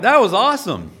That was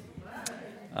awesome.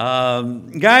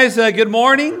 Guys, good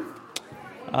morning.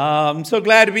 I'm so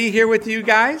glad to be here with you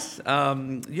guys.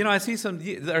 I see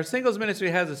our singles ministry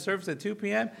has a service at 2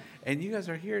 p.m., and you guys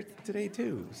are here today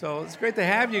too. So it's great to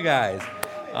have you guys.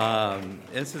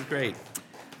 This is great.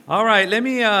 All right, let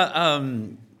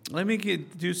me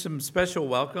do some special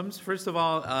welcomes. First of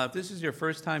all, if this is your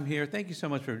first time here, thank you so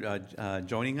much for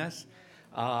joining us.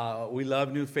 We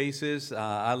love new faces.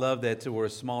 I love that we're a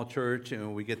small church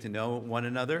and we get to know one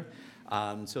another.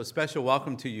 So a special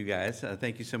welcome to you guys.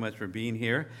 Thank you so much for being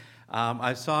here.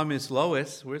 I saw Miss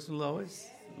Lois. Where's Lois?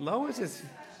 Lois is...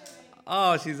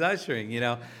 Oh, she's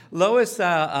ushering, Lois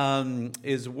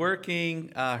is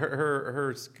working.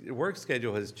 Her work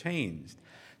schedule has changed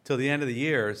till the end of the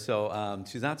year. So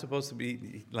she's not supposed to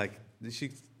be,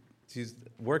 she's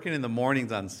working in the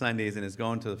mornings on Sundays and is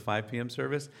going to the 5 p.m.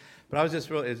 service. But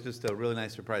it's just a really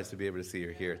nice surprise to be able to see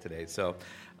her here today. So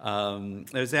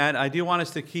there's that. I do want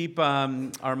us to keep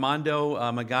Armando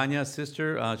Magana's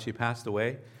sister. She passed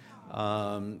away.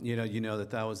 You know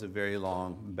that was a very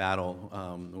long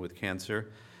battle with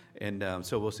cancer. And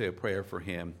so we'll say a prayer for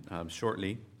him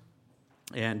shortly.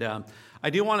 And I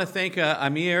do want to thank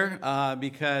Amir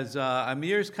because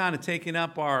Amir's kind of taking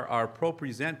up our Pro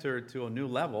Presenter to a new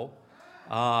level.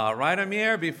 Right,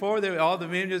 Amir? Before, all the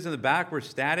images in the back were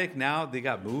static. Now they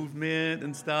got movement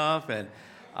and stuff, and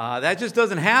that just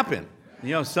doesn't happen.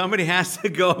 Somebody has to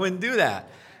go and do that.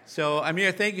 So,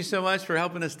 Amir, thank you so much for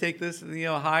helping us take this,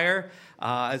 higher.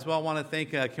 As well, I want to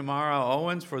thank Kimara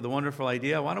Owens for the wonderful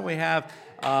idea. Why don't we have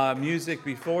music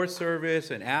before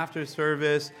service and after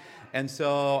service? And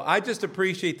so I just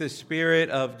appreciate the spirit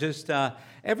of just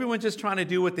everyone just trying to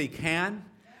do what they can.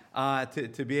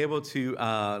 To be able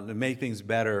to make things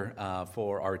better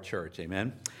for our church.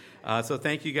 Amen. So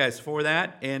thank you guys for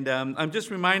that. And I'm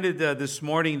just reminded this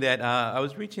morning that I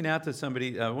was reaching out to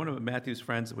somebody, one of Matthew's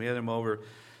friends. We had him over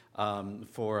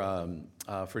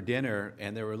for dinner,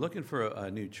 and they were looking for a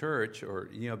new church,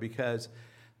 because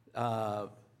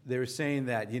they were saying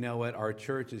that, our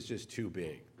church is just too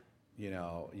big.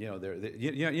 How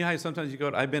sometimes you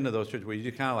go. I've been to those churches where you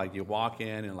just kind of you walk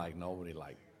in and nobody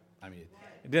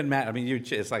it didn't matter.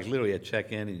 It's literally a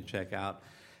check-in and you check out.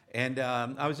 And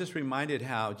I was just reminded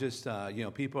how just,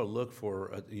 people look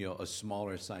for, a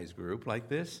smaller size group like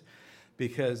this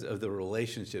because of the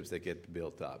relationships that get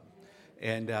built up.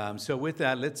 And so with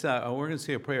that, let's we're going to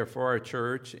say a prayer for our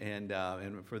church and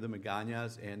for the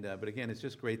Magañas. But again, it's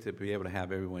just great to be able to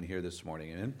have everyone here this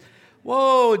morning. Amen.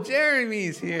 Whoa,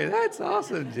 Jeremy's here. That's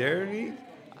awesome, Jeremy.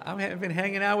 I've been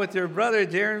hanging out with your brother,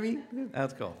 Jeremy.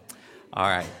 That's cool. All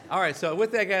right. So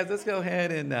with that, guys, let's go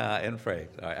ahead and pray.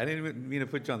 All right. I didn't even mean to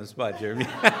put you on the spot, Jeremy.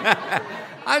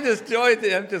 I'm just glad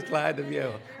to be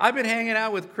able. I've been hanging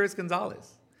out with Chris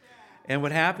Gonzalez, and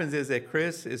what happens is that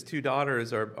his two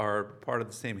daughters are part of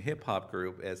the same hip hop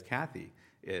group as Kathy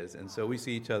is, and so we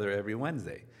see each other every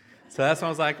Wednesday. So that's when I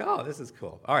was like, oh, this is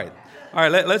cool. All right.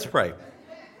 Let's pray.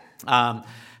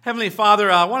 Heavenly Father,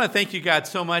 I want to thank you, God,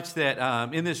 so much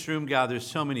that in this room, God, there's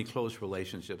so many close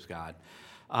relationships, God.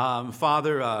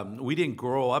 Father, we didn't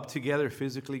grow up together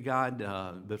physically, God,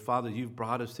 but Father, you've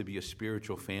brought us to be a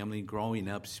spiritual family, growing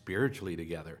up spiritually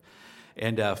together.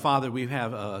 And Father, we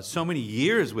have so many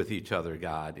years with each other,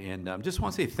 God, and just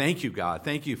want to say thank you, God.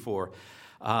 Thank you for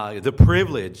the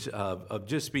privilege of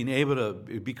just being able to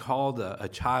be called a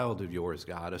child of yours,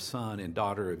 God, a son and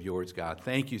daughter of yours, God.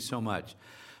 Thank you so much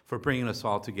for bringing us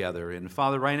all together. And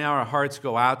Father, right now our hearts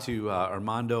go out to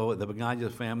Armando, the Bagnaia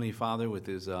family, Father, with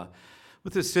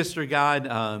his sister, God.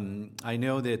 I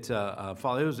know that,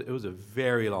 Father, it was a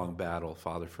very long battle,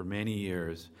 Father, for many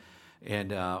years.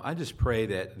 And I just pray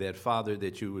that, Father,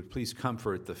 that you would please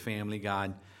comfort the family,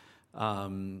 God.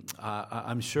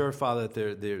 I'm sure, Father,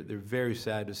 that they're very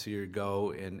sad to see her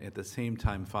go. And at the same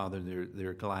time, Father,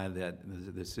 they're glad that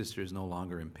the sister is no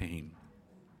longer in pain.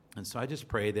 And so I just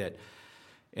pray that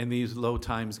in these low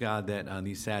times, God, that on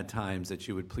these sad times, that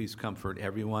you would please comfort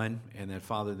everyone, and that,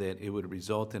 Father, that it would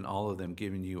result in all of them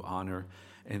giving you honor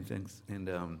and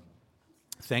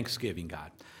thanksgiving,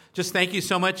 God. Just thank you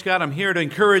so much, God. I'm here to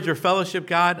encourage your fellowship,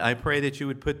 God. I pray that you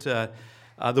would put the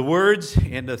words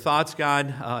and the thoughts,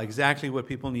 God, exactly what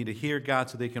people need to hear, God,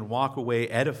 so they can walk away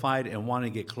edified and want to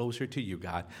get closer to you,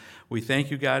 God. We thank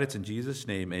you, God. It's in Jesus'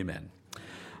 name, amen.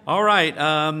 All right.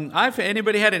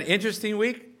 Anybody had an interesting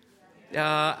week?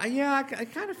 I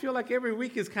kind of feel like every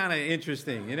week is kind of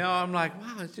interesting. I'm like,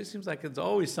 wow, it just seems like there's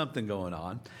always something going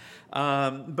on.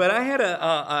 But I had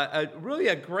a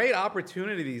really great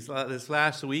opportunity this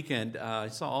last weekend. I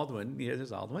saw Aldwin. Yeah,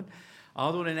 there's Aldwin.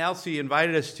 Aldwin and Elsie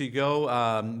invited us to go.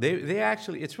 They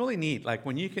actually, it's really neat. Like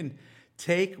when you can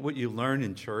take what you learn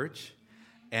in church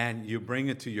and you bring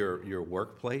it to your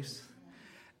workplace.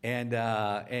 And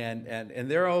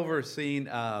they're overseeing,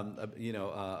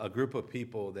 a group of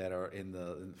people that are in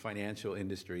the financial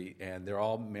industry, and they're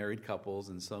all married couples,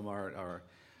 and some are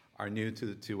new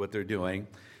to what they're doing.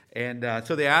 And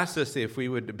so they asked us if we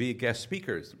would be guest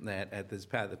speakers at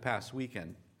the past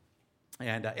weekend,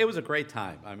 and it was a great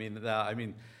time. I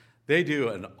mean, they do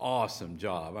an awesome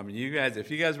job. I mean,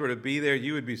 if you guys were to be there,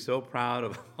 you would be so proud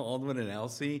of Aldwin and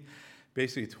Elsie.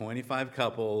 Basically 25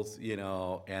 couples,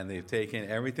 and they've taken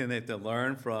everything they've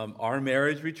learned from our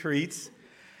marriage retreats,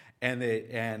 and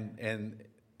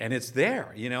it's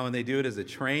there, and they do it as a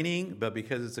training, but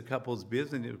because it's a couple's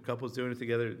business, couples doing it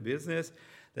together business,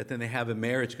 that then they have a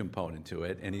marriage component to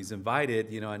it. And he's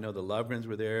invited, I know the Lovegrens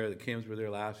were there, the Kims were there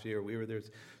last year, we were there.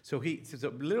 So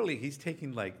literally he's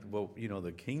taking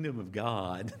the kingdom of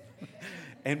God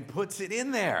and puts it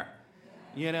in there.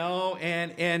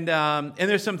 And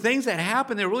there's some things that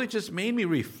happened that really just made me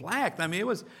reflect. I mean, it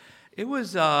was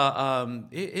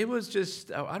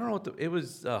just I don't know it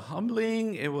was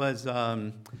humbling. It was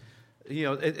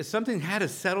something had to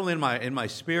settle in my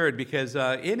spirit, because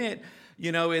in it,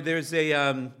 there's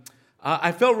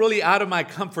I felt really out of my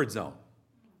comfort zone.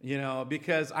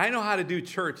 Because I know how to do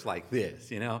church like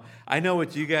this. I know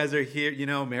what you guys are here.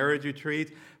 Marriage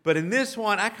retreats. But in this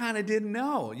one, I kind of didn't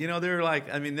know. They were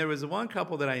there was one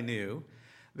couple that I knew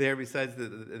there besides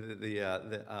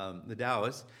the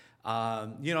Dallas. So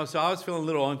I was feeling a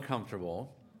little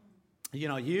uncomfortable.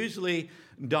 Usually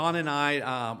Dawn and I,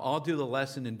 I'll do the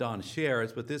lesson and Dawn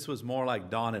shares, but this was more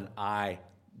like Dawn and I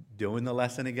doing the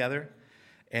lesson together.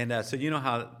 And so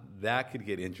how that could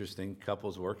get interesting,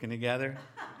 couples working together.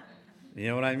 You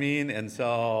know what I mean? And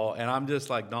I'm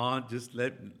just like, Dawn,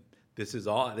 this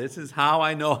is how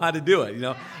I know how to do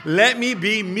it. Let me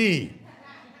be me.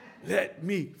 Let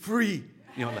me free.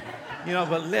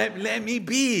 But let me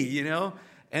be,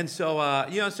 And so,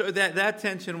 so that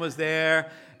tension was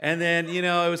there. And then,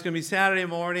 it was going to be Saturday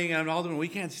morning, and all of them, we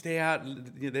can't stay out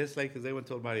this late because they went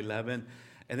till about 11.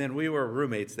 And then we were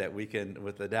roommates that weekend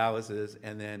with the Dallases.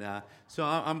 And then,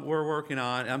 we're working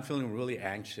on, I'm feeling really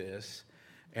anxious.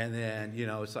 And then,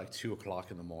 it's like 2 o'clock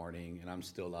in the morning, and I'm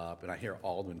still up, and I hear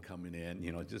Aldwin coming in,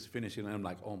 just finishing, and I'm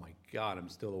like, oh my God, I'm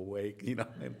still awake,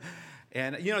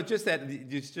 and just that,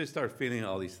 you just start feeling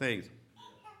all these things.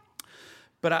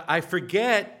 But I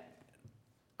forget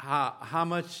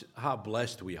how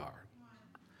blessed we are.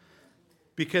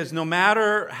 Because no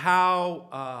matter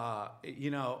how,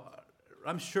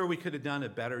 I'm sure we could have done a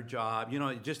better job,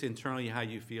 just internally how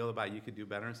you feel about you could do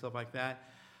better and stuff like that.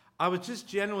 I was just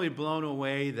generally blown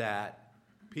away that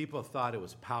people thought it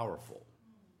was powerful.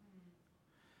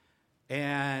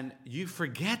 And you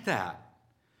forget that.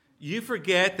 You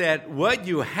forget that what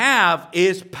you have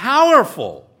is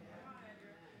powerful.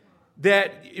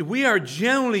 That we are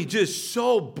generally just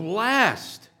so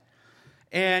blessed.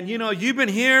 And, you've been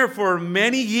here for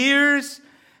many years,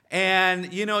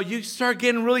 and, you start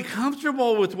getting really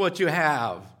comfortable with what you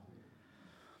have.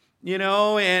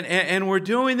 And we're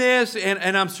doing this,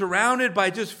 and I'm surrounded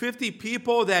by just 50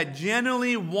 people that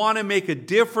genuinely want to make a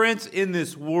difference in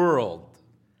this world.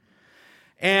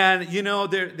 And,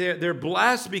 they're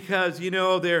blessed because,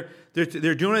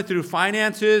 they're doing it through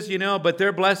finances, but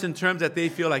they're blessed in terms that they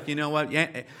feel like,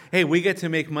 hey, we get to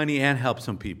make money and help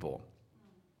some people.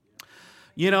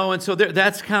 And so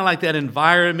that's kind of like that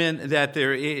environment that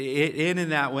they're in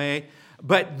that way.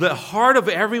 But the heart of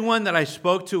everyone that I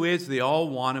spoke to is they all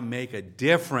want to make a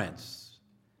difference.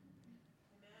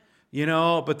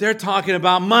 But they're talking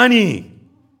about money.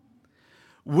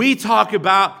 We talk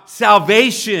about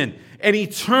salvation and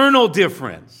eternal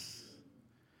difference.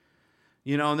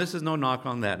 And this is no knock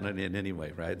on that in any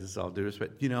way, right? This is all due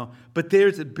respect, But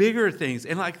there's bigger things.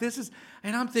 And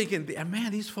and I'm thinking,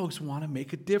 man, these folks want to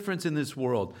make a difference in this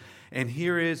world. And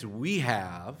we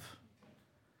have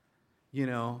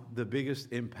the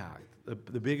biggest impact,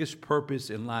 the biggest purpose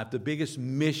in life, the biggest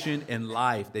mission in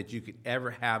life that you could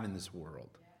ever have in this world.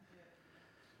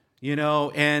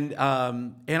 And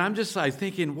I'm just like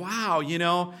thinking, wow,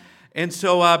 And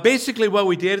so basically what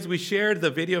we did is we shared the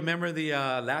video. Remember the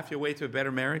Laugh Your Way to a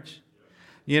Better Marriage?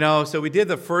 So we did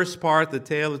the first part, the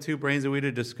Tale of Two Brains, and we did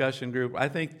a discussion group. I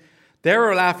think they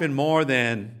were laughing more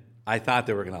than I thought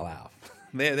they were going to laugh.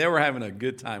 They were having a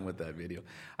good time with that video.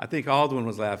 I think Aldwin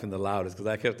was laughing the loudest because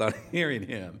I kept on hearing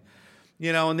him.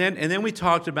 And then we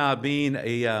talked about being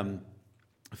a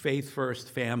faith-first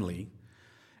family.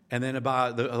 And then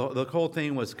about the whole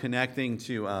thing was connecting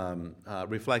to,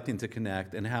 reflecting to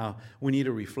connect, and how we need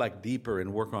to reflect deeper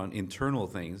and work on internal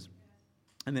things.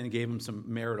 And then gave them some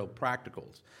marital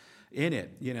practicals in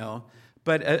it,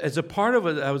 But as a part of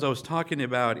it, as I was talking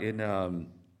about in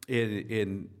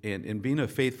being a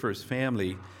Faith First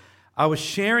family, I was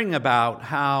sharing about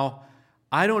how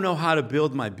I don't know how to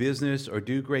build my business or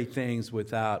do great things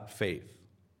without faith.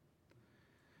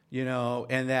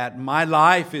 And that my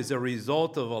life is a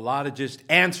result of a lot of just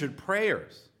answered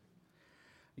prayers.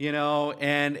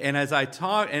 And as I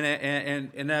talked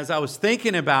and as I was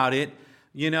thinking about it,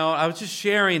 I was just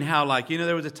sharing how,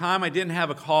 there was a time I didn't have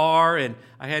a car, and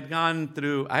I had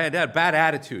had a bad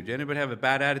attitude. Did anybody have a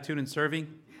bad attitude in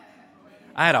serving?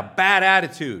 I had a bad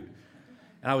attitude.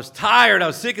 And I was tired. I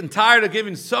was sick and tired of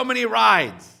giving so many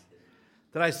rides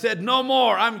that I said, no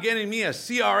more. I'm getting me a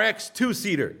CRX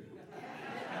 2-seater.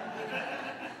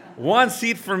 One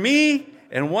seat for me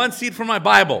and one seat for my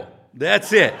Bible.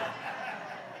 That's it.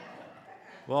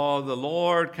 Well, the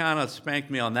Lord kind of spanked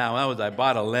me on that one. I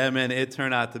bought a lemon. It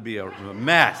turned out to be a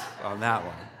mess on that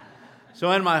one.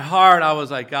 So in my heart, I was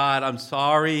like, God, I'm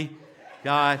sorry.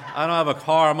 God, I don't have a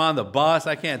car. I'm on the bus.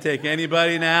 I can't take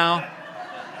anybody now.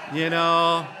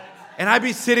 And I'd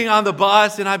be sitting on the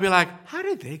bus, and I'd be like, how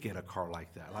did they get a car like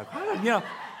that?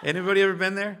 Anybody ever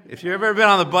been there? If you've ever been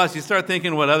on the bus, you start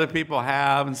thinking what other people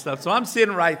have and stuff. So I'm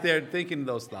sitting right there thinking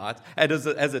those thoughts as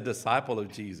a disciple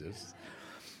of Jesus.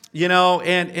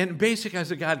 And basically I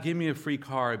said, God, give me a free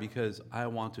car because I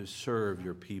want to serve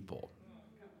your people.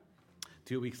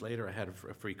 2 weeks later, I had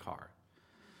a free car.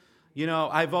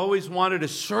 I've always wanted to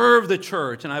serve the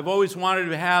church, and I've always wanted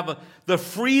to have the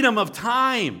freedom of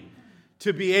time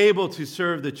to be able to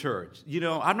serve the church.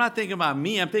 I'm not thinking about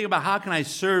me. I'm thinking about how can I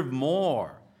serve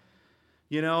more.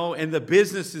 And the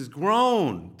business has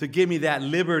grown to give me that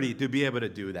liberty to be able to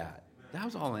do that. That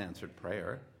was all answered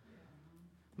prayer.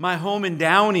 My home in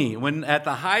Downey, when at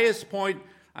the highest point,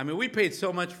 we paid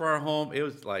so much for our home.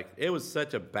 It was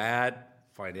such a bad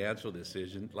financial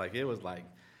decision.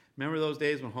 Remember those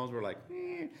days when homes were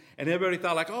and everybody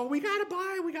thought oh, we got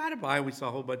to buy. We saw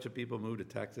a whole bunch of people move to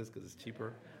Texas because it's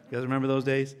cheaper. You guys remember those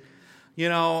days?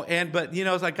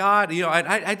 It's like, God,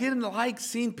 I didn't like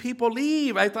seeing people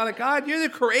leave. I thought, God, you're the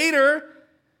creator.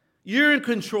 You're in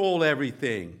control of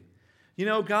everything.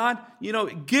 God,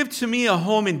 give to me a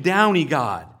home in Downey,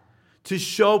 God, to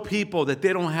show people that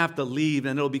they don't have to leave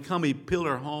and it'll become a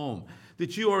pillar home,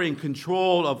 that you are in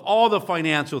control of all the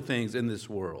financial things in this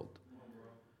world.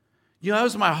 That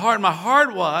was my heart. My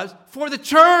heart was for the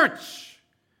church.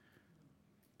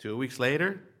 2 weeks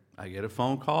later, I get a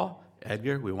phone call.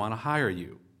 Edgar, we want to hire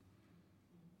you.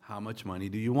 How much money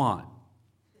do you want?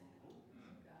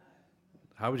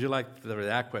 How would you like for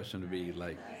that question to be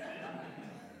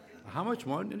how much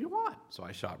money do you want? So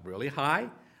I shot really high,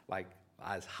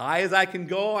 as high as I can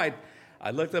go.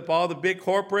 I looked up all the big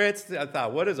corporates. I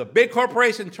thought, what does a big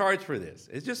corporation charge for this?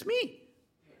 It's just me.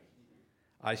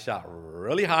 I shot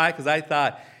really high because I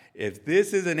thought, if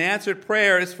this is an answered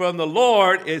prayer, it's from the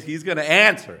Lord, He's going to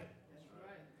answer it.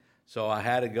 So I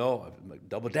had to go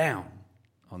double down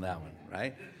on that one,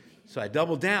 right? So I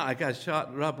doubled down. I got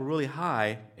shot up really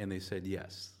high, and they said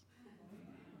yes.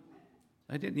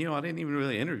 I didn't even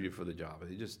really interview for the job.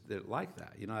 They like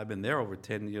that. I've been there over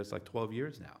 10 years, 12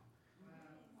 years now.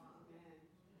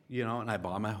 And I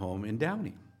bought my home in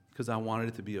Downey because I wanted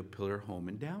it to be a pillar home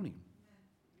in Downey.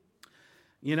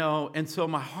 And so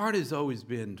my heart has always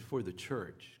been for the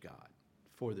church, God,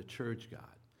 for the church, God.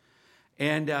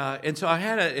 And so I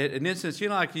had an instance,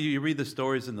 you read the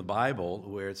stories in the Bible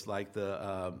where it's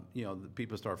the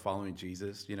people start following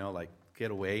Jesus, get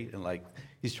away, and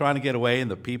he's trying to get away, and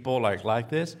the people like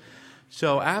this.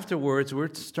 So afterwards,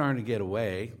 we're starting to get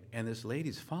away, and this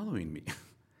lady's following me,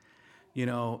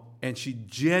 and she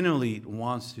genuinely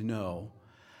wants to know,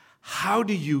 how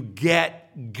do you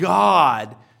get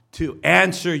God to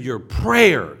answer your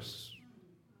prayers?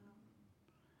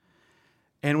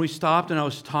 And we stopped, and I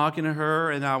was talking to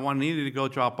her, and I needed to go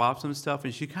drop off some stuff,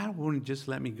 and she kind of wouldn't just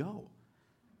let me go.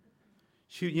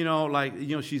 She,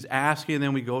 she's asking, and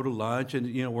then we go to lunch,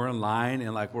 and, we're in line,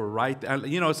 and, we're right there.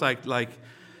 It's like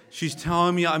she's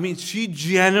telling me, she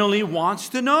genuinely wants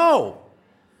to know.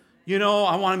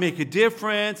 I want to make a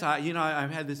difference.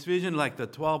 I've had this vision, the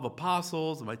 12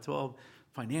 apostles, my 12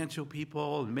 financial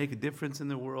people, and make a difference in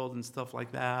the world and stuff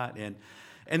like that.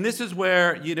 And this is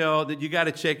where, that you got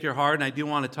to check your heart. And I do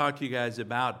want to talk to you guys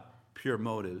about pure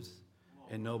motives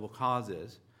and noble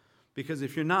causes. Because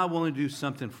if you're not willing to do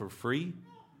something for free,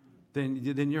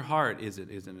 then your heart isn't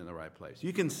in the right place.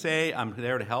 You can say, I'm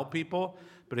there to help people.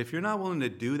 But if you're not willing to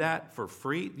do that for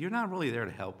free, you're not really there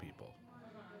to help people.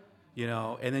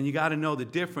 And then you got to know the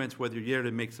difference, whether you're there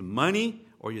to make some money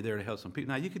or you're there to help some people.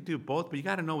 Now, you could do both, but you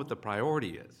got to know what the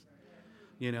priority is.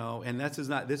 And this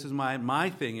is my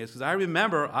thing is because I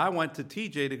remember I went to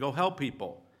TJ to go help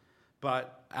people.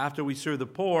 But after we served the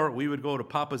poor, we would go to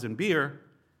Papa's and Beer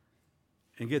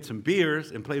and get some beers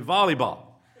and play volleyball.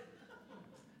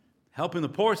 Helping the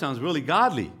poor sounds really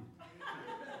godly,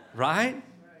 right?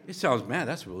 It sounds, man,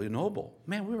 that's really noble.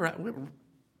 Man, we're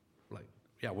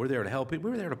there to help people.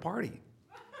 We were there to party.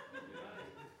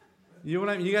 You know what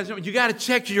I mean? You guys know, you got to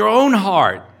check your own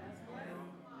heart.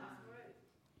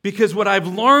 Because what I've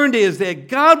learned is that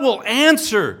God will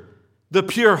answer the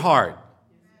pure heart.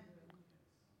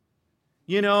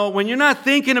 When you're not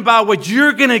thinking about what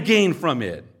you're going to gain from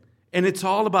it, and it's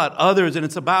all about others, and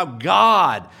it's about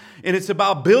God, and it's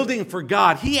about building for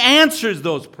God, He answers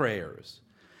those prayers.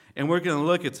 And we're going to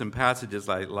look at some passages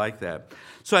like that.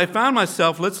 So I found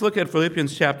myself, let's look at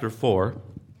Philippians chapter 4.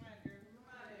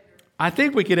 I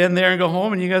think we could end there and go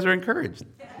home, and you guys are encouraged.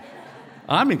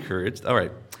 I'm encouraged. All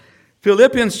right.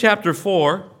 Philippians chapter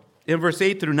 4, in verse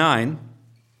 8 through 9.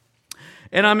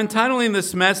 And I'm entitling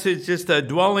this message just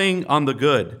dwelling on the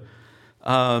good.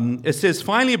 It says,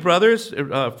 finally, brothers,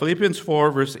 Philippians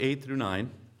 4, verse 8 through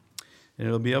 9. And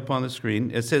it'll be up on the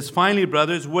screen. It says, finally,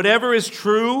 brothers, whatever is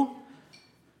true,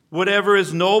 whatever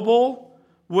is noble,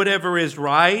 whatever is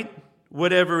right,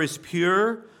 whatever is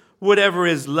pure, whatever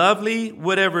is lovely,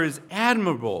 whatever is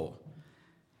admirable,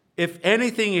 if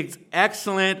anything is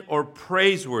excellent or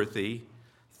praiseworthy,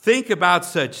 think about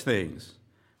such things.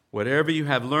 Whatever you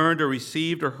have learned or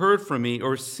received or heard from me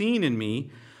or seen in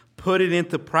me, put it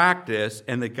into practice,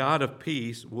 and the God of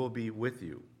peace will be with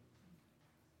you.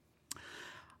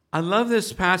 I love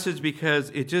this passage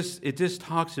because it just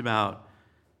talks about,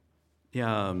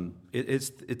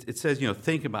 it says,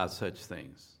 think about such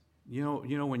things.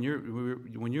 When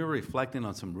you're reflecting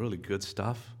on some really good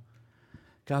stuff,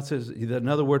 God says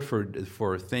another word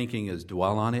for thinking is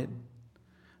dwell on it.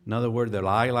 Another word that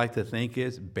I like to think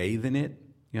is bathe in it.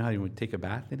 You know how you would take a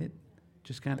bath in it?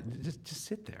 Just just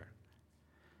sit there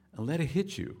and let it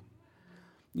hit you.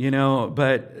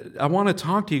 But I want to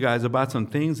talk to you guys about some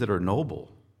things that are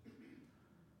noble,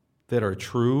 that are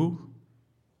true,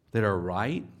 that are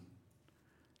right,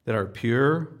 that are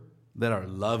pure, that are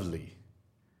lovely,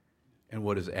 and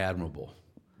what is admirable.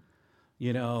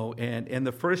 And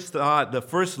the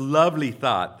first lovely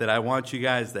thought that I want you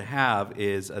guys to have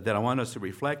is, that I want us to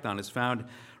reflect on, is found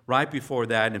right before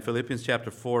that in Philippians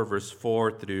chapter 4, verse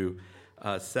 4 through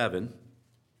 7.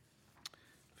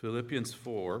 Philippians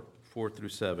 4 through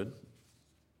 7.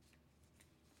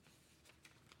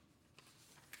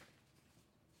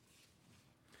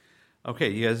 Okay,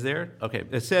 you guys there? Okay,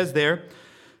 it says,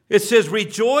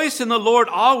 rejoice in the Lord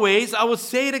always. I will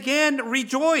say it again,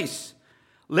 rejoice.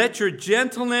 Let your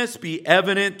gentleness be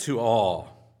evident to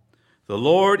all. The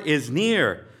Lord is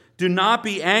near. Do not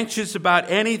be anxious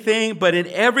about anything, but in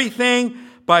everything,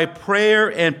 by prayer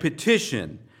and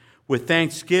petition, with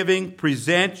thanksgiving,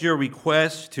 present your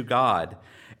requests to God.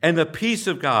 And the peace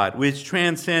of God, which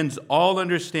transcends all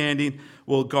understanding,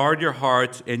 will guard your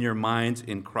hearts and your minds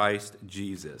in Christ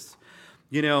Jesus.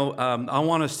 I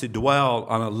want us to dwell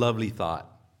on a lovely thought.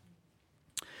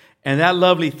 And that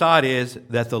lovely thought is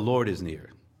that the Lord is near.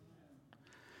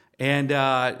 And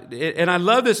I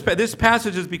love this. This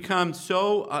passage has become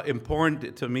so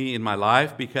important to me in my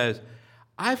life because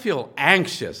I feel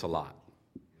anxious a lot.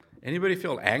 Anybody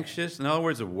feel anxious? In other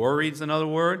words, worried is another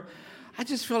word. I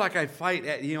just feel like I fight,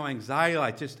 anxiety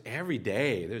like just every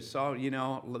day. There's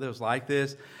there's like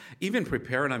this. Even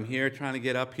preparing, I'm here trying to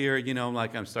get up here.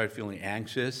 I'm starting feeling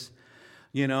anxious.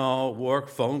 Work,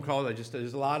 phone calls.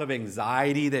 There's a lot of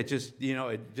anxiety that just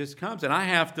it just comes, and I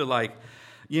have to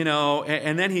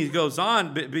and then he goes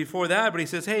on before that, but he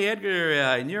says, hey, Edgar,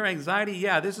 in your anxiety,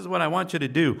 this is what I want you to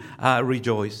do.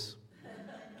 Rejoice.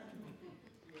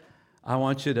 I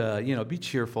want you to, be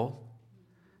cheerful,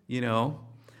 Edgar,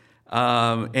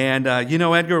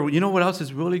 what else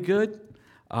is really good?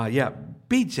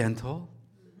 Be gentle.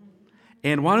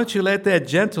 And why don't you let that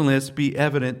gentleness be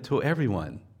evident to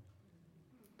everyone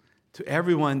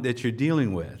that you're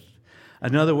dealing with.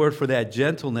 Another word for that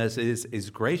gentleness is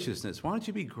graciousness. Why don't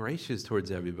you be gracious towards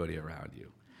everybody around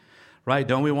you? Right?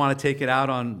 Don't we want to take it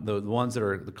out on the ones that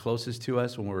are the closest to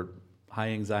us when we're high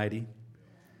anxiety?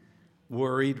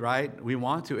 Worried, right? We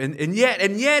want to. And yet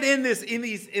in this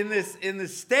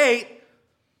state,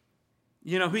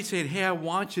 he said, hey, I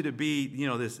want you to be,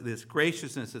 this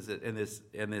graciousness and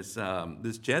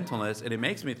this gentleness. And it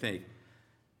makes me think,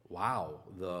 wow,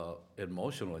 the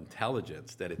emotional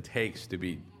intelligence that it takes to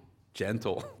be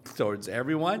gentle towards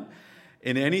everyone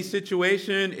in any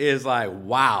situation is like,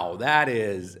 wow,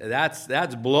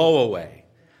 that's blow away.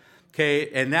 Okay,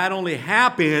 and that only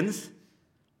happens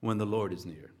when the Lord is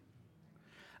near.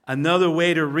 Another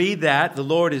way to read that, the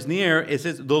Lord is near, it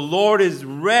says, the Lord is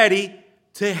ready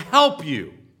to help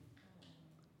you.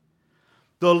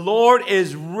 The Lord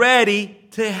is ready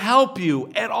to help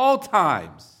you at all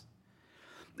times.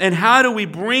 And how do we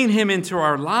bring him into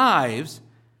our lives?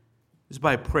 Is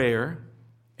by prayer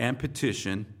and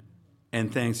petition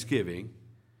and thanksgiving.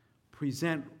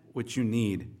 Present what you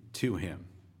need to him.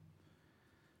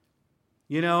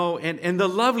 You know, and the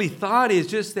lovely thought is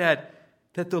just that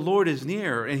the Lord is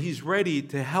near and he's ready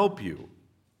to help you.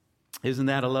 Isn't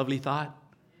that a lovely thought?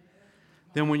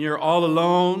 Then when you're all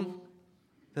alone,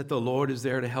 that the Lord is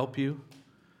there to help you.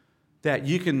 That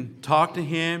you can talk to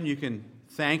him, you can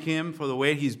thank him for the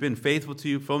way he's been faithful to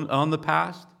you on the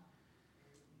past.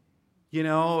 You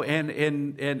know, and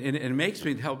it makes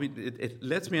me help me, it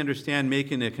lets me understand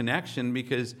making a connection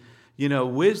because, you know,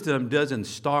 wisdom doesn't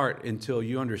start until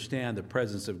you understand the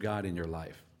presence of God in your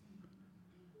life.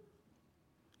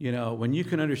 You know, when you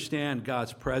can understand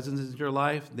God's presence in your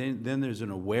life, then there's an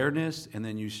awareness, and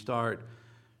then you start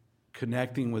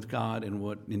connecting with God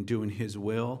and doing his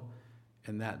will,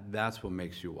 and that's what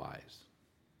makes you wise.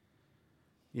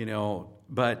 You know,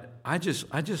 but I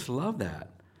just love that.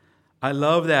 I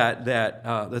love that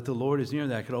the Lord is near,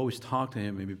 that I could always talk to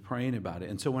him and be praying about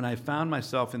it. And so when I found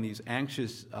myself in these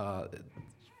anxious,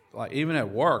 like even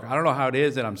at work, I don't know how it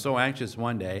is that I'm so anxious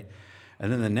one day,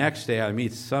 and then the next day I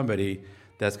meet somebody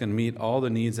that's going to meet all the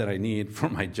needs that I need for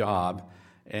my job,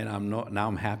 and now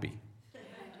I'm happy.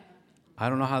 I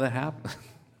don't know how that happened.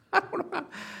 I don't know.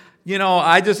 You know,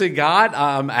 I just said, God,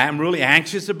 I'm really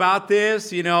anxious about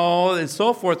this, you know, and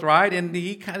so forth, right? And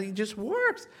he just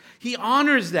works. He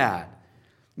honors that.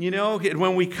 You know,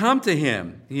 when we come to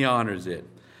him, he honors it.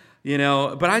 You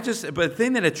know, but the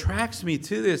thing that attracts me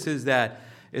to this is that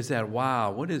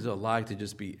wow, what is it like to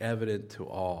just be evident to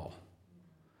all?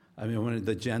 I mean,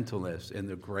 the gentleness and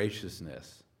the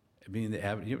graciousness.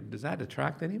 Does that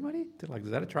attract anybody?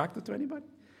 Does that attract it to anybody?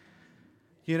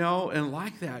 You know, and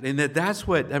like that. And that's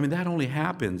what, I mean, that only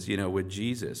happens, you know, with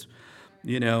Jesus.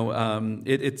 You know,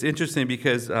 it's interesting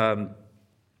because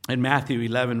in Matthew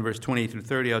 11, verse 28 through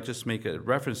 30, I'll just make a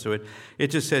reference to it. It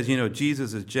just says, you know,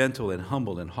 Jesus is gentle and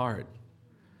humble in heart.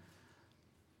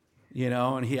 You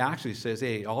know, and he actually says,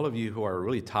 hey, all of you who are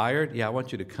really tired, I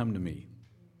want you to come to me.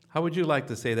 How would you like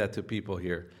to say that to people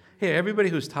here? Hey, everybody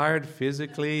who's tired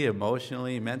physically,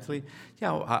 emotionally, mentally,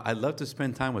 I'd love to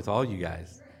spend time with all you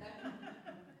guys.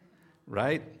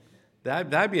 Right?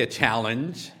 That'd be a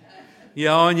challenge. You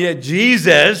know, and yet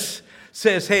Jesus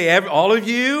says, hey, all of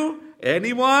you,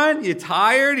 anyone, you're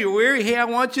tired, you're weary, hey, I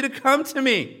want you to come to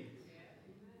me.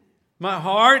 My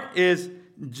heart is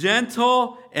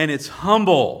gentle and it's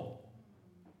humble.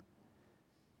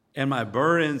 And my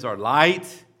burdens are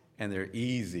light and they're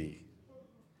easy.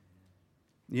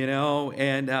 You know,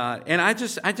 and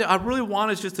I really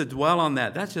want us just to dwell on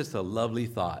that. That's just a lovely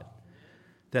thought,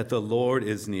 that the Lord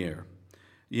is near.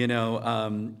 You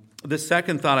know, the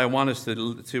second thought I want us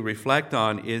to reflect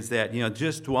on is that, you know,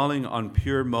 just dwelling on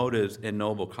pure motives and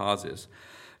noble causes.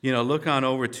 You know, look on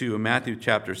over to Matthew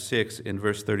chapter 6 in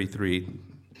verse 33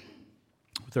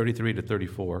 to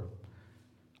 34.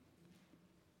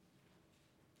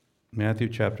 Matthew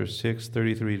chapter 6,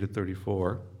 33 to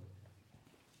 34.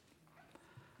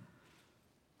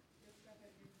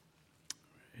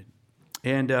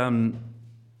 And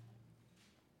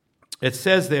it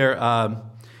says there,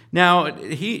 now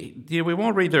we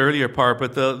won't read the earlier part,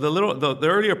 but the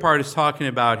earlier part is talking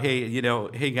about,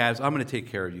 hey guys, I'm going to take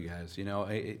care of you guys. You know,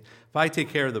 if I take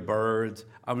care of the birds,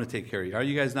 I'm going to take care of you. Are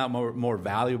you guys not more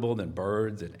valuable than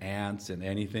birds and ants and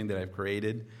anything that I've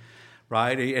created?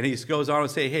 Right? And he goes on to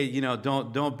say, hey, you know,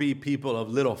 don't be people of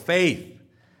little faith.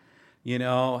 You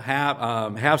know,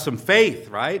 have some faith,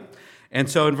 right? And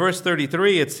so in verse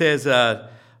 33 it says, Amir,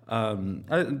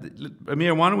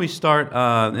 why don't we start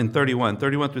in 31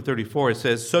 through 34? It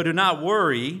says, so do not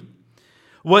worry,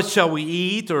 what shall we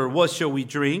eat, or what shall we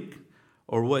drink,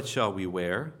 or what shall we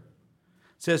wear?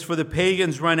 It says, for the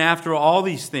pagans run after all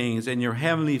these things, and your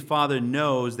heavenly Father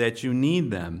knows that you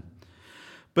need them.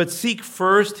 But seek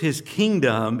first his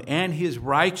kingdom and his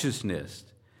righteousness,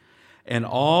 and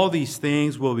all these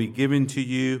things will be given to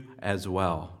you as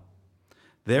well.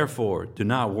 Therefore, do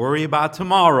not worry about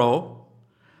tomorrow,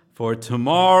 for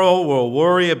tomorrow will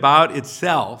worry about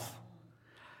itself.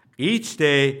 Each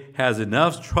day has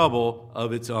enough trouble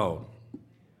of its own.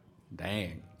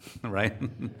 Dang, right?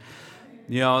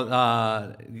 You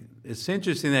know, it's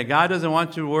interesting that God doesn't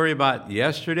want you to worry about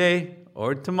yesterday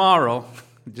or tomorrow.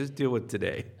 Just deal with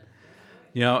today.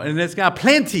 You know, and it's got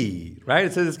plenty, right?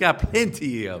 It says it's got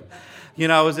plenty of. You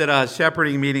know, I was at a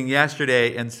shepherding meeting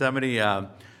yesterday, and somebody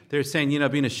they're saying,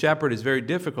 being a shepherd is very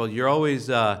difficult. You're always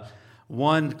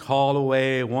one call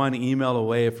away, one email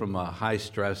away from a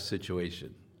high-stress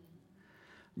situation.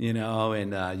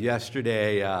 And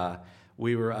yesterday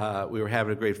we were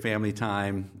having a great family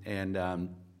time, and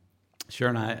sure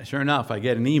enough, I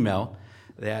get an email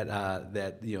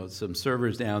that some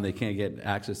servers down, they can't get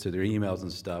access to their emails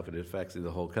and stuff. It affects the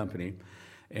whole company.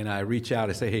 And I reach out,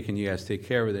 I say, hey, can you guys take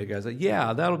care of it? The guy's like,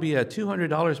 yeah, that'll be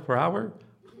 $200 per hour.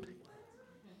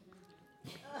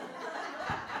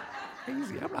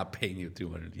 Crazy. I'm not paying you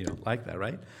 $200, like that,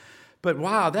 right? But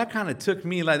wow, that kind of took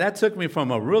me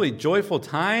from a really joyful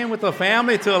time with the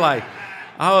family to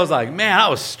I was like, man, I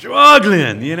was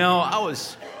struggling, I was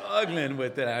struggling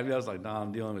with it. I was like, no,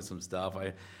 I'm dealing with some stuff.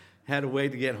 I had to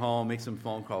wait to get home, make some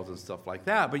phone calls and stuff like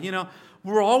that. But,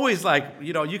 we're always like,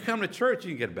 you come to church,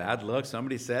 you can get a bad look.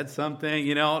 Somebody said something,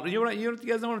 you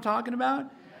guys know what I'm talking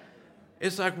about?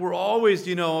 It's like we're always,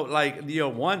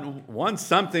 one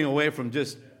something away from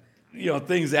just,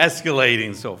 things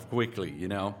escalating so quickly,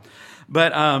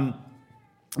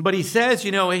 But he says,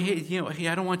 hey,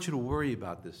 I don't want you to worry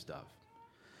about this stuff.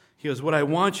 He goes, what I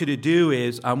want you to do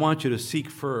is I want you to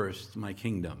seek first my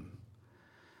kingdom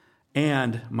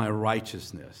and my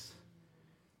righteousness.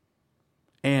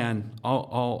 And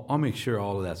I'll make sure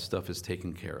all of that stuff is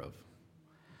taken care of.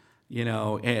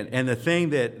 And the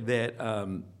thing that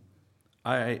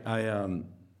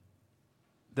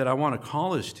I want to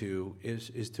call us to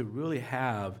is to really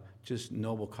have just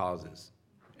noble causes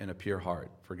and a pure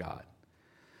heart for God.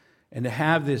 And to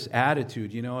have this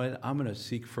attitude, I'm going to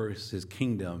seek first his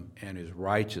kingdom and his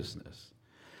righteousness.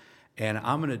 And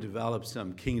I'm going to develop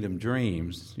some kingdom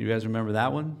dreams. You guys remember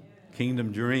that one? Yeah.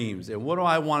 Kingdom dreams. And what do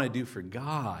I want to do for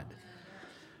God?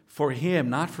 For him,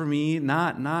 not for me,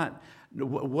 not how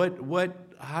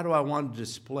do I want to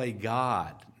display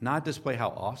God? Not display how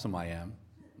awesome I am.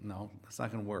 No, that's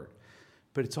not going to work.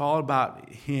 But it's all about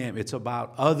him. It's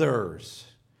about others.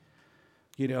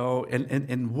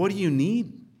 And what do you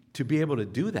need to be able to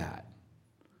do that?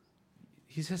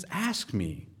 He says, ask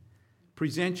me.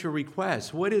 Present your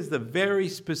request. What is the very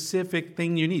specific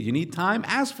thing you need? You need time?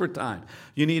 Ask for time.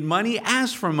 You need money?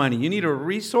 Ask for money. You need a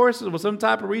resource, some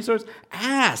type of resource?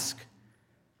 Ask.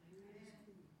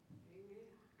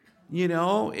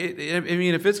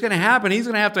 If it's going to happen, he's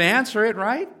going to have to answer it,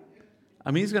 right?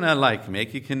 He's going to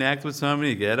make you connect with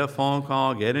somebody, get a phone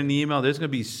call, get an email. There's going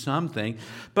to be something.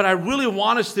 But I really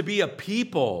want us to be a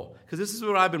people, because this is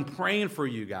what I've been praying for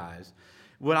you guys.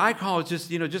 What I call just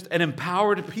an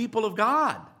empowered people of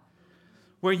God.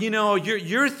 Where,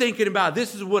 you're thinking about,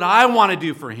 this is what I want to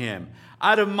do for him.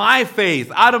 Out of my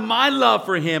faith, out of my love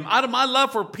for him, out of my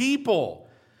love for people.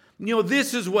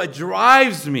 This is what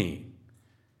drives me.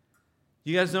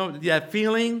 You guys know that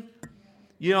feeling?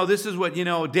 This is what,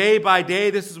 day by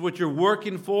day, this is what you're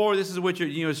working for. This is what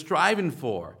you're, striving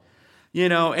for.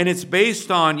 And it's based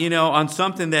on, on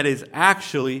something that is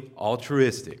actually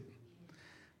altruistic.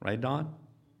 Right, Dawn?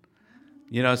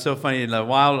 It's so funny. A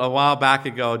while back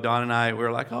ago, Dawn and I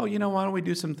were like, oh, why don't we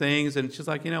do some things? And she's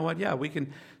like, you know what? Yeah, we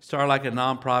can start like a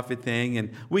nonprofit thing.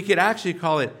 And we could actually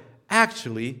call it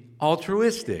actually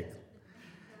altruistic.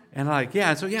 And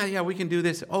yeah, so yeah, we can do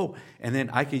this. Oh, and then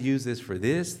I could use this for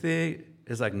this thing.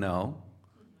 It's like, no,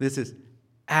 this is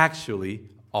actually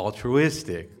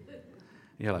altruistic.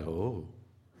 You're like, oh,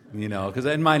 because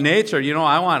in my nature,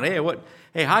 I want,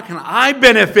 hey, how can I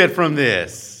benefit from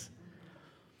this?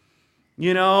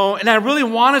 And I really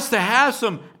want us to have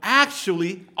some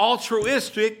actually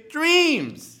altruistic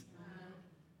dreams.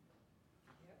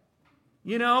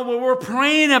 Where we're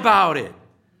praying about it.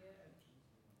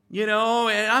 And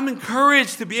I'm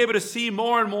encouraged to be able to see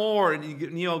more and more,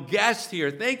 guests here.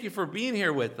 Thank you for being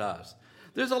here with us.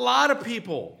 There's a lot of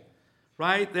people,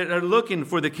 right, that are looking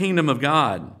for the kingdom of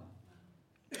God.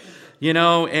 And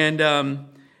a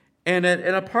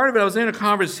part of it, I was in a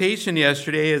conversation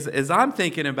yesterday as I'm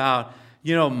thinking about,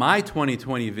 my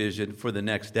 2020 vision for the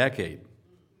next decade.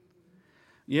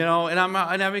 And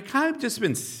I've kind of just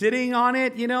been sitting on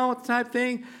it, type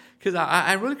thing. Because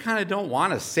I really kind of don't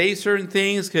want to say certain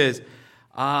things because,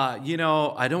 I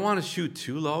don't want to shoot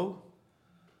too low.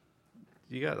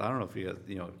 You guys, I don't know if you guys,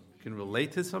 can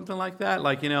relate to something like that.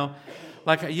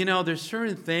 There's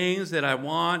certain things that I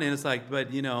want, and it's like, but,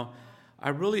 I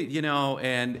really,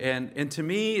 and to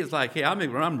me, it's like, hey,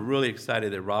 I'm really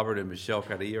excited that Robert and Michelle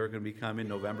Carrillo are going to be coming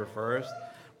November 1st.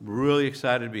 Really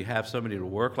excited to have somebody to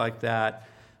work like that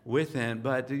with him.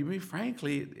 But to be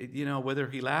frankly, whether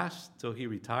he lasts till he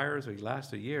retires or he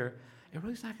lasts a year, it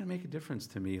really is not going to make a difference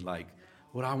to me, like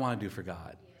what I want to do for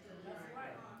God.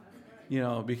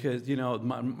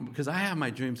 Because I have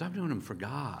my dreams. I'm doing them for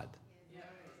God.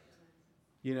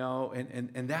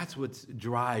 And that's what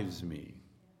drives me.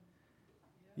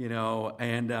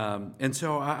 And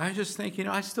so I just think,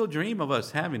 I still dream of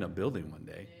us having a building one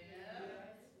day.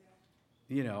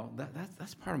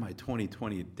 That's part of my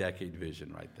 2020 decade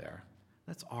vision right there.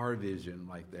 That's our vision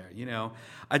right there.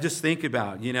 I just think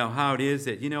about, how it is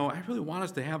that, I really want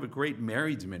us to have a great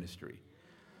marriage ministry.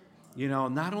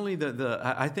 Not only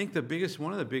I think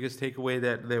one of the biggest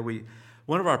takeaway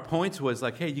one of our points was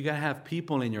like, hey, you got to have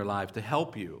people in your life to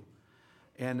help you.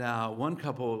 And one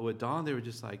couple with Dawn, they were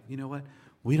just like, you know what?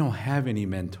 We don't have any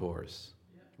mentors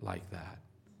like that.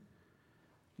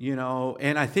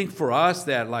 And I think for us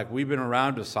that like we've been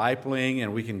around discipling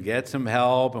and we can get some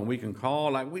help and we can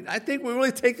call, I think we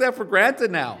really take that for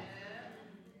granted now.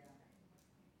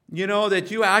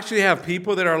 That you actually have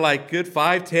people that are like good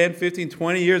 5, 10, 15,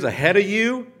 20 years ahead of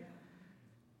you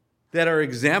that are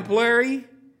exemplary.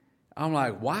 I'm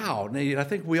like, wow. I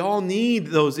think we all need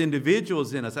those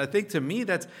individuals in us. I think to me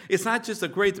it's not just a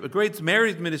great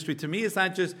marriage ministry. To me, it's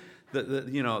not just we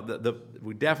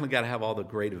definitely got to have all the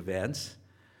great events,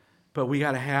 but we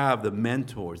got to have the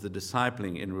mentors, the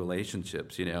discipling in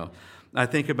relationships. I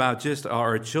think about just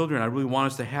our children. I really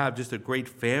want us to have just a great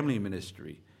family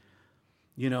ministry.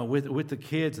 With the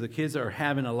kids. The kids are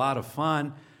having a lot of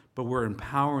fun, but we're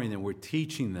empowering them. We're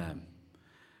teaching them.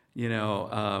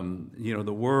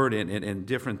 The word and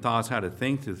different thoughts, how to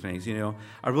think through things.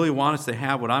 I really want us to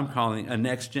have what I'm calling a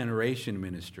next generation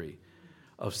ministry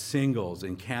of singles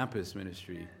and campus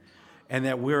ministry, and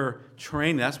that we're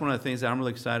training. That's one of the things that I'm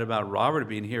really excited about Robert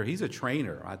being here. He's a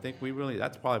trainer. I think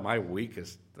that's probably my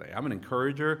weakest thing. I'm an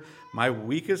encourager. My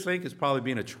weakest link is probably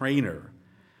being a trainer,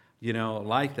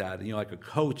 like that, like a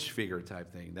coach figure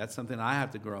type thing. That's something I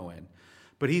have to grow in.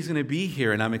 But he's going to be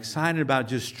here, and I'm excited about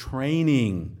just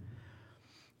training,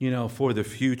 for the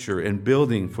future and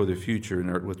building for the future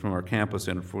from our campus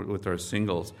and with our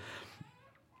singles.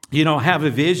 Have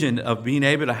a vision of being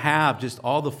able to have just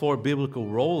all the 4 biblical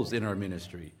roles in our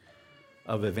ministry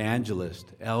of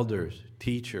evangelist, elders,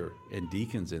 teacher, and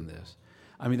deacons in this.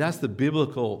 I mean, that's the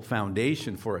biblical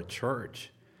foundation for a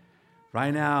church.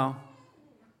 Right now,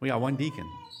 we got 1 deacon.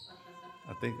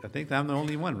 I think I'm the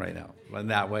only one right now in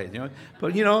that way,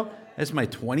 But that's my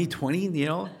 2020,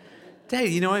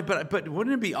 Dang, but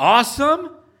wouldn't it be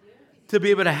awesome to be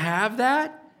able to have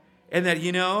that, and that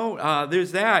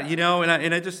there's that,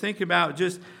 and I just think about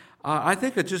I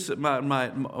think it's just my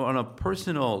on a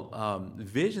personal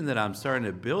vision that I'm starting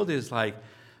to build is like,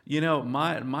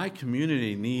 my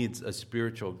community needs a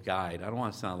spiritual guide. I don't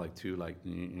want to sound like too like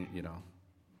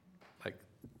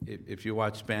if you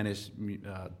watch Spanish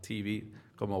TV,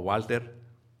 como Walter,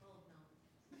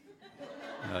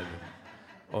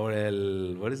 or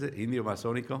what is it, Indio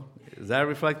Masónico? Is that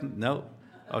reflecting? No?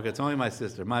 Okay, it's only my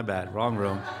sister. My bad. Wrong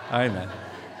room. All right, man.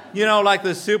 Like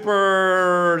the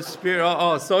super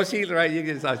spirit. So she's right. You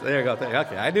can, there you go.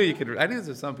 Okay, I knew you could. I knew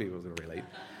some people could relate.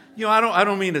 I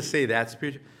don't mean to say that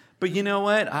spiritual, but you know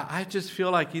what? I just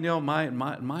feel like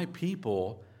my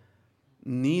people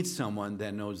need someone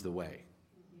that knows the way.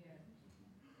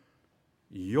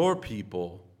 Your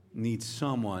people need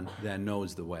someone that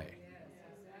knows the way.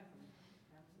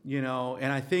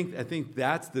 And I think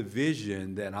that's the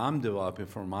vision that I'm developing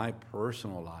for my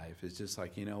personal life. It's just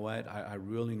like, I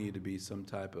really need to be some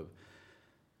type of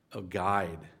a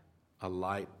guide, a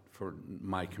light for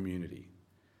my community.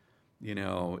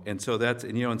 And so that's,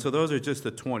 and so those are just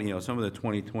the 20, some of the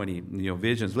 2020,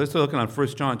 visions. Let's look on 1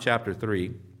 John chapter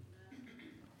 3.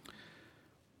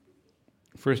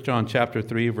 1 John chapter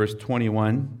 3, verse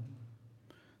 21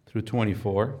 through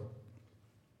 24.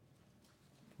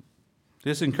 Is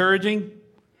this encouraging?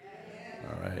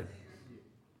 Yes.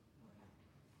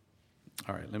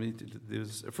 All right, let me do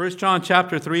this. 1 John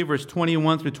chapter 3, verse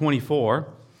 21 through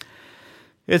 24.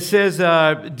 It says,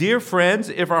 Dear friends,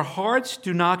 if our hearts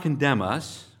do not condemn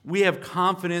us, we have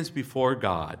confidence before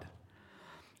God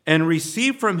and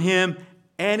receive from Him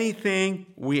anything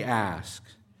we ask,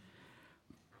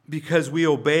 because we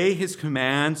obey His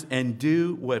commands and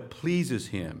do what pleases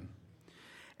Him.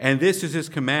 And this is His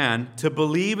command, to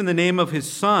believe in the name of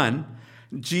His Son,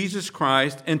 Jesus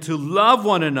Christ, and to love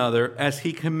one another as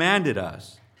He commanded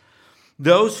us.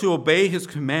 Those who obey His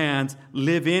commands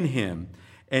live in Him,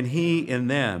 and He in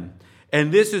them.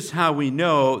 And this is how we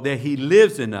know that He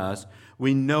lives in us.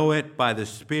 We know it by the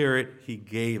Spirit He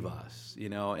gave us.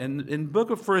 And the book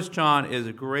of 1 John is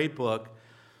a great book.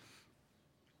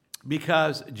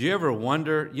 Because do you ever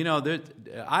wonder,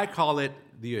 I call it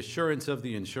the assurance of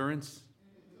the insurance.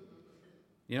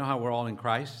 You know how we're all in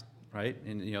Christ, right?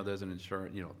 And, there's an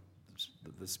insurance,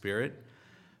 the Spirit.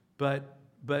 But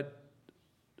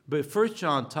But First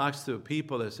John talks to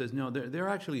people that says, no, there are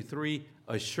actually three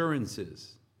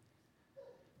assurances,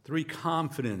 three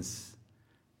confidence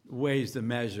ways to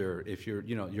measure if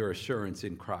your assurance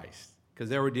in Christ. Because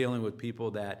they were dealing with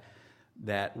people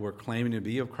that were claiming to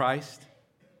be of Christ,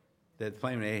 that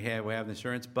claiming we have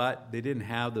insurance, but they didn't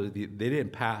have they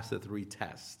didn't pass the three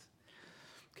tests.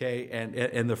 Okay,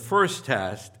 and the first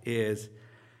test is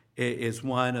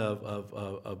one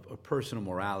of personal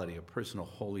morality, of personal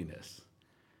holiness,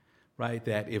 right?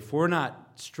 That if we're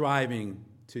not striving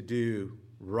to do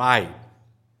right,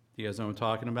 you guys know what I'm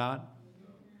talking about?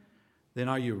 Then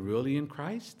are you really in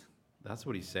Christ? That's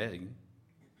what he's saying.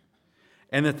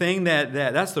 And the thing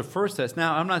that's the first test.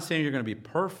 Now, I'm not saying you're going to be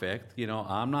perfect.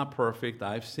 I'm not perfect.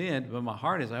 I've sinned. But my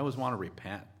heart is I always want to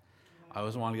repent. I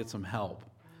always want to get some help.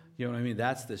 You know what I mean?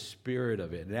 That's the spirit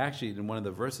of it. And actually, in one of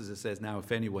the verses, it says, now,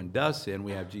 if anyone does sin,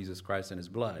 we have Jesus Christ and his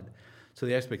blood. So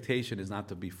the expectation is not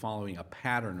to be following a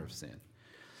pattern of sin.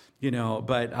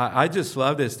 But I just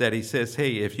love this, that he says,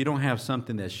 hey, if you don't have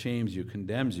something that shames you,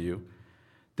 condemns you,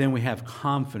 then we have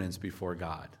confidence before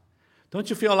God. Don't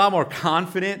you feel a lot more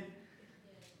confident?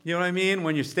 You know what I mean?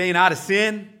 When you're staying out of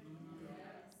sin,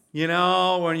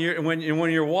 when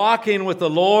you're walking with the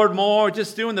Lord more,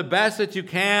 just doing the best that you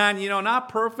can. Not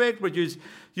perfect, but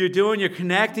you're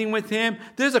connecting with Him.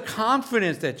 There's a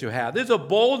confidence that you have. There's a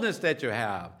boldness that you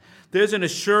have. There's an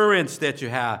assurance that you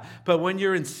have. But when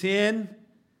you're in sin,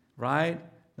 right?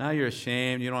 Now you're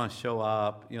ashamed. You don't want to show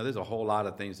up. There's a whole lot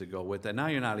of things that go with that. Now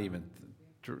you're not even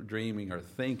dreaming or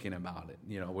thinking about it.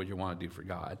 What you want to do for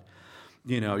God.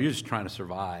 You're just trying to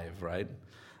survive, right?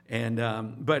 And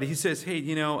but he says, hey,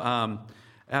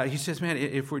 he says, man,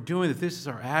 if we're doing this is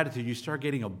our attitude. You start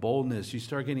getting a boldness. You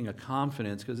start getting a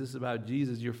confidence because this is about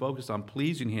Jesus. You're focused on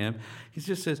pleasing Him. He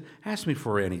just says, ask me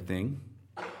for anything.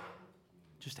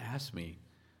 Just ask me.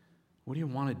 What do you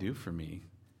want to do for me?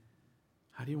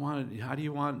 How do you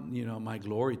want my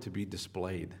glory to be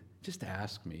displayed? Just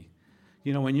ask me.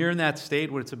 When you're in that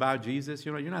state where it's about Jesus,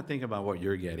 you're not thinking about what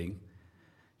you're getting.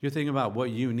 You're thinking about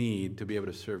what you need to be able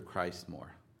to serve Christ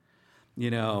more.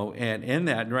 And in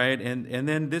that, right? And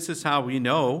then this is how we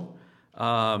know,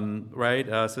 right?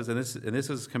 Says, and this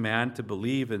is a command to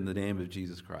believe in the name of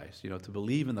Jesus Christ. To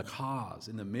believe in the cause,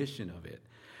 in the mission of it,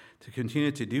 to continue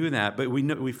to do that. But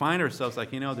we find ourselves like,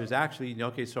 there's actually,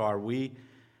 okay, so are we,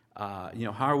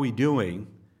 how are we doing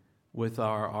with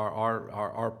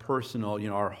our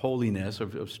personal, our holiness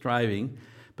of striving?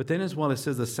 But then as well, it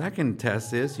says the second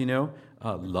test is,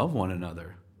 love one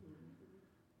another.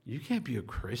 You can't be a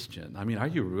Christian. I mean, are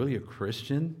you really a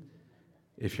Christian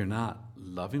if you're not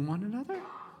loving one another?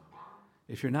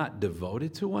 If you're not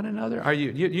devoted to one another? Are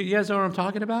you guys know what I'm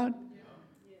talking about?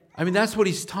 I mean, that's what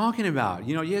he's talking about.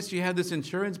 Yes, you have this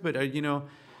insurance, but,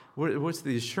 what's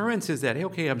the assurance is that, hey,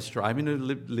 okay, I'm striving to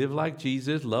live like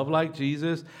Jesus, love like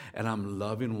Jesus, and I'm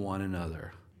loving one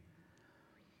another.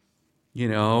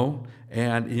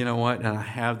 And you know what? And I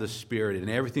have the Spirit. And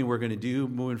everything we're going to do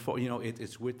moving forward,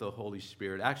 it's with the Holy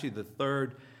Spirit. Actually, the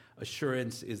third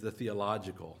assurance is the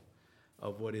theological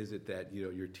of what is it that,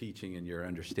 you're teaching and your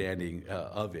understanding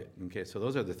of it. Okay, so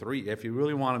those are the three. If you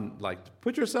really want to,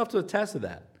 put yourself to the test of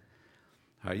that.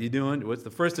 How are you doing? What's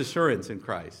the first assurance in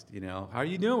Christ? How are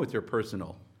you doing with your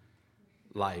personal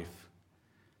life?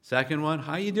 Second one,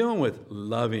 how are you doing with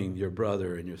loving your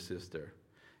brother and your sister?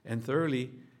 And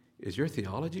thirdly, is your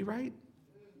theology right?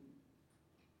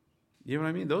 You know what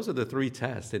I mean? Those are the three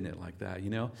tests, isn't it, like that,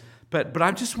 But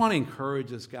I just want to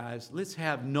encourage us, guys. Let's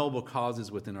have noble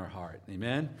causes within our heart,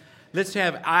 amen? Let's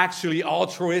have actually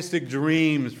altruistic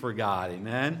dreams for God,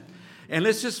 amen? And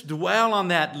let's just dwell on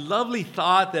that lovely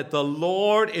thought that the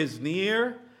Lord is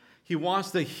near. He wants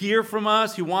to hear from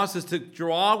us. He wants us to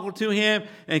draw to Him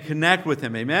and connect with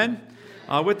Him, amen?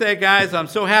 With that, guys, I'm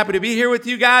so happy to be here with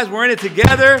you guys. We're in it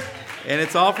together. And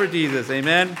it's all for Jesus.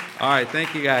 Amen. All right.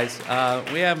 Thank you, guys.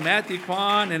 We have Matthew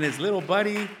Kwan and his little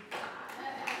buddy.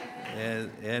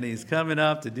 And he's coming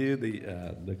up to do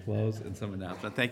the close and some announcement. Thank you.